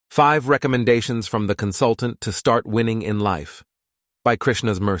5 Recommendations from the Consultant to Start Winning in Life, by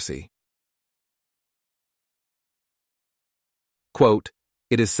Krishna's Mercy. Quote,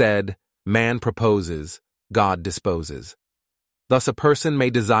 "It is said, man proposes, God disposes. Thus a person may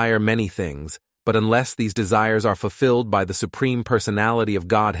desire many things, but unless these desires are fulfilled by the Supreme Personality of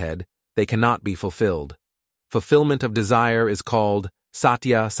Godhead, they cannot be fulfilled. Fulfillment of desire is called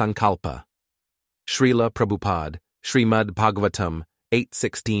satya-sankalpa." Shrila Prabhupada, Shrimad Bhagavatam,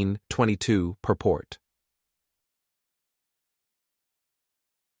 8:16-22, Purport.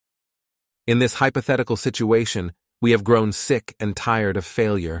 In this hypothetical situation, we have grown sick and tired of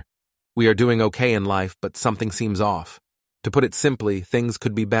failure. We are doing okay in life, but something seems off. To put it simply, things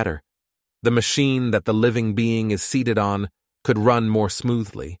could be better. The machine that the living being is seated on could run more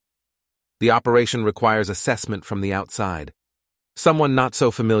smoothly. The operation requires assessment from the outside. Someone not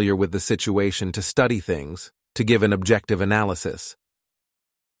so familiar with the situation to study things, to give an objective analysis.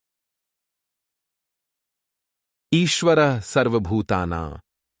 Ishvara sarvabhutana,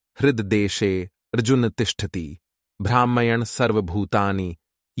 hriddeshe arjuna tishtati, brahmayan sarvabhutani,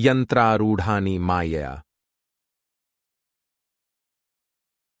 yantrarudhani maya.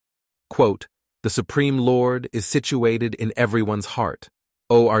 Quote, "The Supreme Lord is situated in everyone's heart,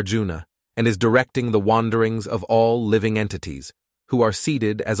 O Arjuna, and is directing the wanderings of all living entities, who are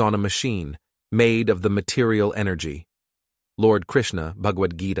seated as on a machine, made of the material energy." Lord Krishna,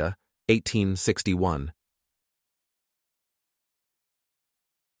 Bhagavad-gita, 1861.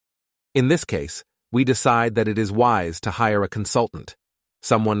 In this case, we decide that it is wise to hire a consultant.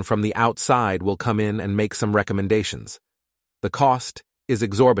 Someone from the outside will come in and make some recommendations. The cost is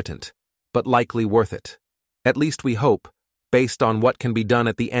exorbitant, but likely worth it. At least we hope, based on what can be done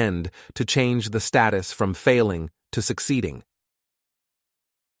at the end to change the status from failing to succeeding.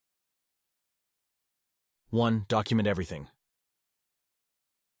 1. Document everything.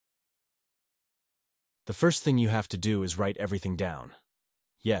 The first thing you have to do is write everything down.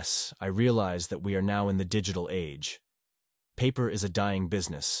 Yes, I realize that we are now in the digital age. Paper is a dying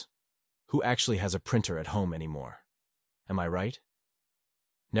business. Who actually has a printer at home anymore? Am I right?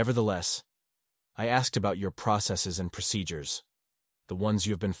 Nevertheless, I asked about your processes and procedures, the ones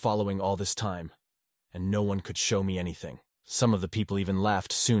you have been following all this time, and no one could show me anything. Some of the people even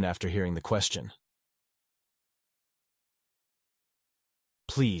laughed soon after hearing the question.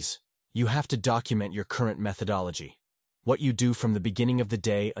 Please, you have to document your current methodology, what you do from the beginning of the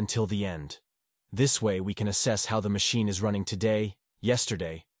day until the end. This way we can assess how the machine is running today,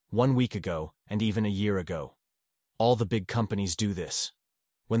 yesterday, 1 week ago, and even a year ago. All the big companies do this.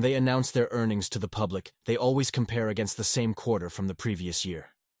 When they announce their earnings to the public, they always compare against the same quarter from the previous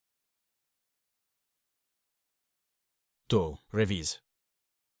year. 2. Revise.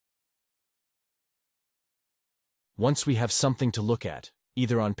 Once we have something to look at,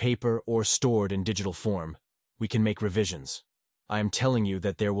 either on paper or stored in digital form, we can make revisions. I am telling you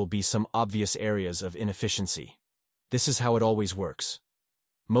that there will be some obvious areas of inefficiency. This is how it always works.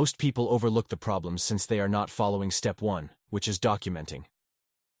 Most people overlook the problems since they are not following step 1, which is documenting.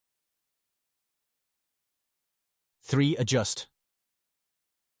 3. Adjust.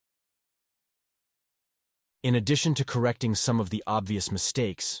 In addition to correcting some of the obvious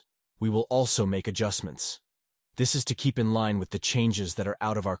mistakes, we will also make adjustments. This is to keep in line with the changes that are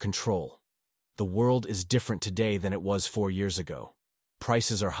out of our control. The world is different today than it was 4 years ago.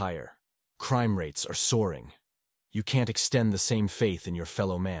 Prices are higher. Crime rates are soaring. You can't extend the same faith in your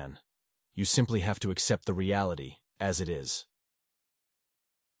fellow man. You simply have to accept the reality as it is.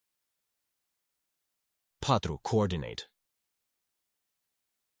 4. Coordinate.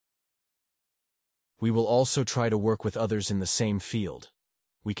 We will also try to work with others in the same field.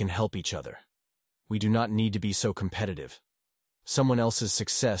 We can help each other. We do not need to be so competitive. Someone else's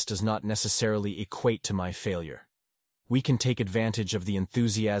success does not necessarily equate to my failure. We can take advantage of the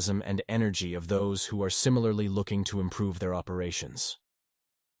enthusiasm and energy of those who are similarly looking to improve their operations.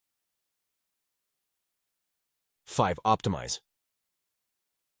 5. Optimize.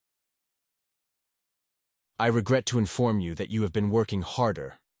 I regret to inform you that you have been working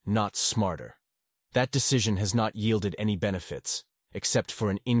harder, not smarter. That decision has not yielded any benefits, except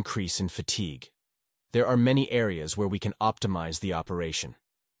for an increase in fatigue. There are many areas where we can optimize the operation.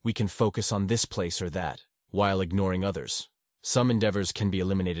 We can focus on this place or that, while ignoring others. Some endeavors can be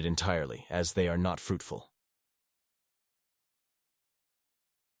eliminated entirely, as they are not fruitful.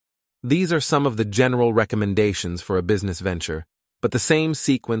 These are some of the general recommendations for a business venture, but the same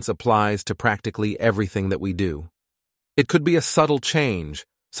sequence applies to practically everything that we do. It could be a subtle change,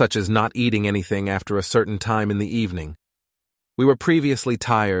 such as not eating anything after a certain time in the evening. We were previously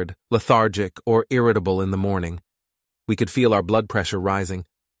tired, lethargic, or irritable in the morning. We could feel our blood pressure rising.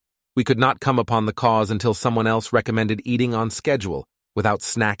 We could not come upon the cause until someone else recommended eating on schedule without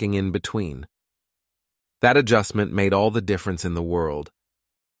snacking in between. That adjustment made all the difference in the world.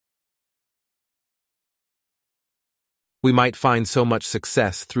 We might find so much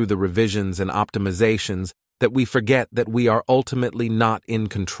success through the revisions and optimizations that we forget that we are ultimately not in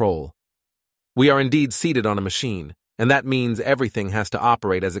control. We are indeed seated on a machine, and that means everything has to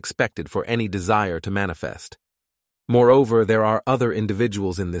operate as expected for any desire to manifest. Moreover, there are other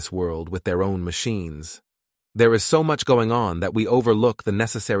individuals in this world with their own machines. There is so much going on that we overlook the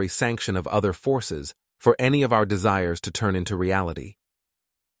necessary sanction of other forces for any of our desires to turn into reality.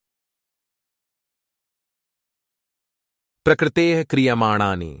 Prakriteh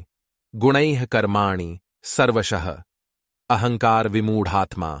kriyamanani, gunaih karmani, sarvashah, ahankar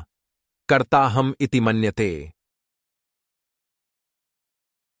vimudhatma, kartaham iti manyate.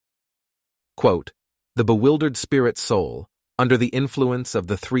 Quote, the bewildered spirit soul, under the influence of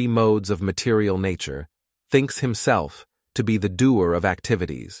the three modes of material nature, thinks himself to be the doer of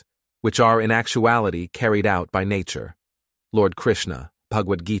activities, which are in actuality carried out by nature. Lord Krishna,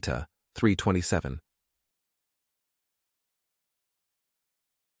 Bhagavad-gita 3:27.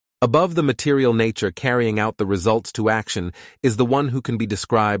 Above the material nature carrying out the results to action is the one who can be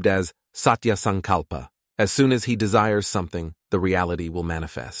described as satya-sankalpa. As soon as he desires something, the reality will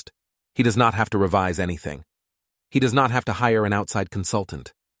manifest. He does not have to revise anything. He does not have to hire an outside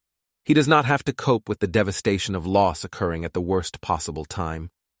consultant. He does not have to cope with the devastation of loss occurring at the worst possible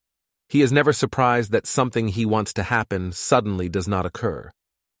time. He is never surprised that something he wants to happen suddenly does not occur.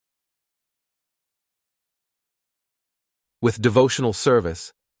 With devotional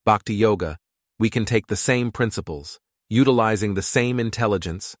service, Bhakti Yoga, we can take the same principles, utilizing the same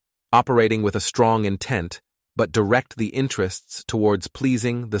intelligence, operating with a strong intent, but direct the interests towards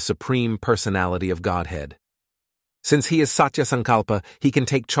pleasing the Supreme Personality of Godhead. Since he is satya-sankalpa, he can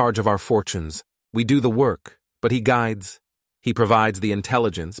take charge of our fortunes. We do the work, but he guides. He provides the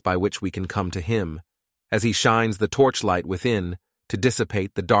intelligence by which we can come to him, as he shines the torchlight within to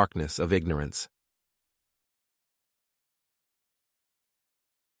dissipate the darkness of ignorance.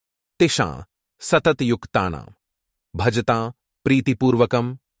 Tisha satat yuktanam bhajata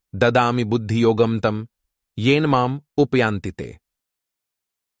pritipurvakam dadami buddhi yogam tam yen mam upyantite.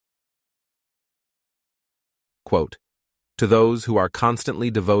 Quote, to those who are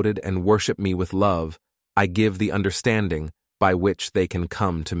constantly devoted and worship me with love, I give the understanding by which they can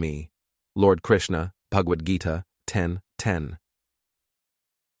come to me. Lord Krishna, Bhagavad-gita 10:10.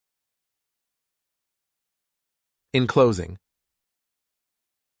 In closing,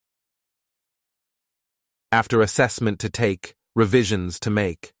 after assessment to take, revisions to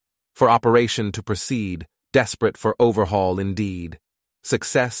make, for operation to proceed, desperate for overhaul indeed,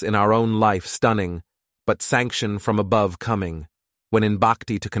 success in our own life stunning, but sanction from above coming, when in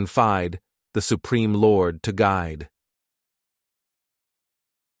bhakti to confide, the Supreme Lord to guide.